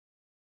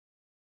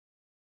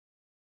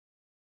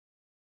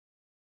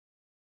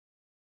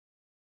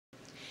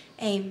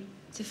Aim: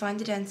 to find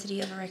the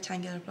density of a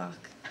rectangular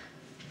block.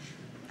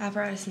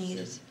 Apparatus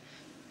needed: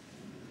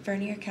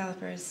 Vernier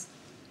calipers,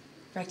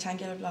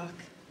 rectangular block,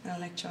 and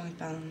electronic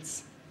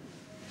balance.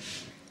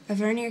 A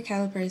vernier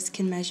calipers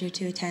can measure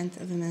to 1/10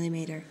 of a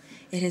millimetre.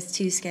 It has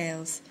two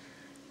scales,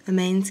 a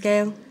main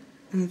scale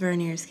and the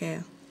vernier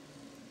scale.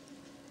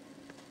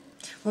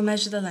 We'll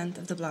measure the length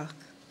of the block.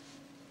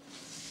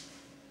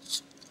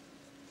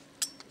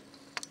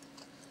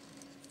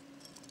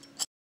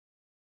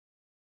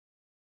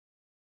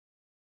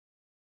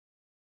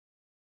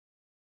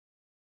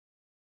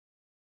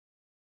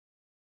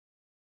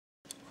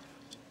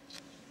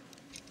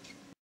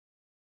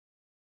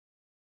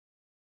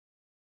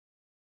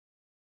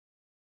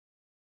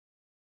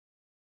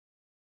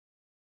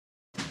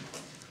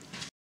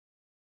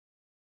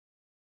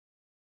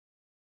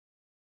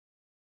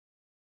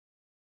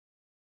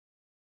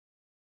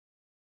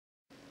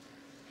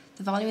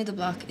 The volume of the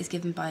block is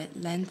given by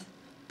length,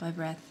 by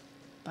breadth,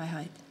 by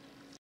height.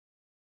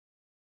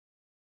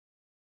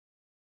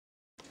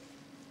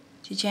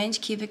 To change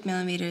cubic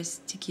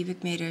millimetres to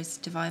cubic metres,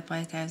 divide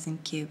by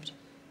 1,000 cubed.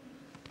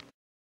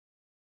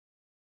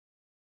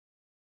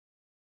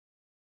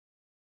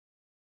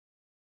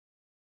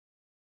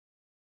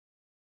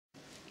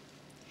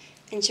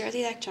 Ensure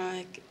the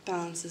electronic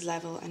balance is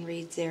level and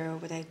reads 0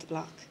 without the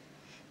block.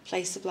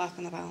 Place the block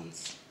on the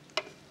balance.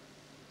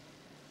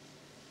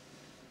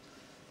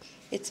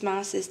 Its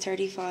mass is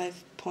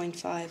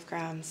 35.5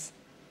 grams.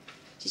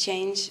 To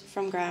change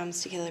from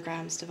grams to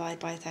kilograms, divide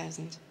by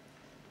 1,000.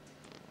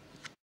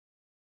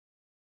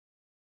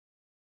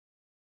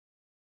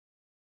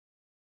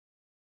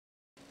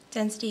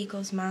 Density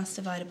equals mass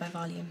divided by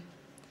volume.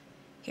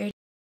 Here,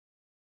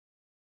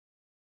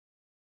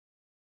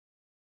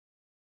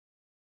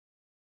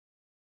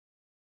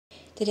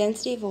 the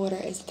density of water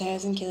is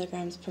 1,000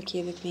 kilograms per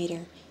cubic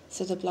metre,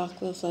 so the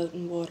block will float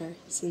in water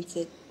since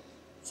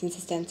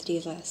its density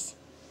is less.